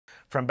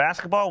From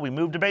basketball, we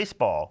move to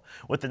baseball.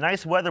 With the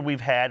nice weather we've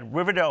had,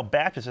 Riverdale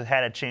Baptist has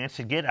had a chance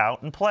to get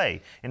out and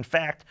play. In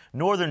fact,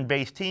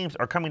 northern-based teams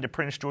are coming to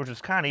Prince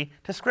George's County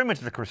to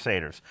scrimmage the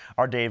Crusaders.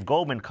 Our Dave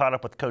Goldman caught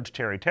up with Coach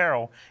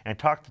Terrill and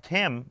talked to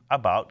him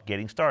about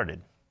getting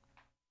started.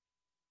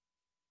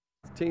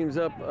 Teams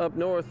up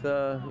north,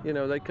 you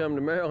know, they come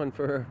to Maryland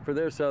for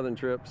their southern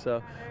trip,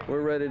 so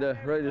we're ready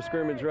to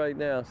scrimmage right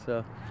now.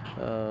 So,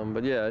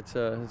 but yeah, it's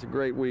a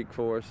great week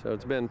for us. So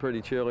it's been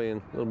pretty chilly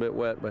and a little bit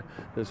wet, but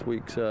this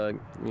week's you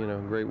know,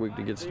 a great week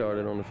to get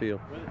started on the field.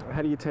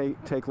 How do you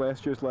take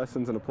last year's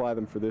lessons and apply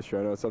them for this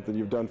year? I know it's something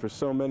you've done for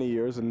so many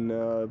years, and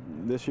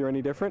this year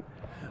any different?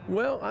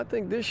 Well, I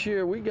think this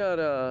year we got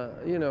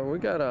you know, we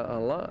got a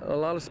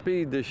lot of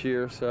speed this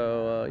year.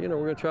 So you know,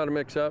 we're going to try to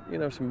mix up, you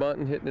know, some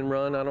bunting, hitting and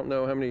run. I don't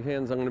know how many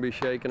hands I'm going to be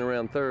shaking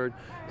around third.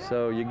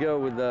 So you go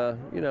with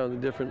you know, the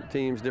different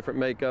teams, different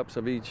makeups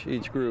of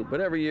each group.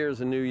 But every year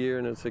is a new year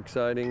and it's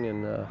exciting.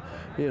 And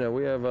you know,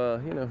 we have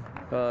you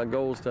know,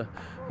 goals to,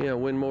 you know,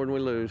 win more than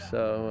we lose.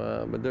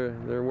 So but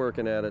they're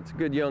working at it. It's a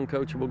good young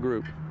coachable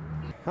group.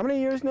 How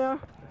many years now?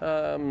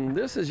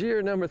 This is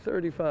year number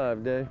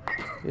 35, Dave.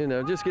 You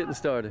know, just getting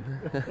started.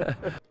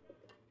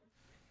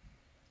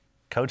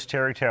 Coach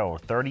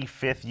Terrill,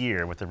 35th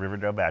year with the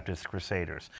Riverdale Baptist Crusaders.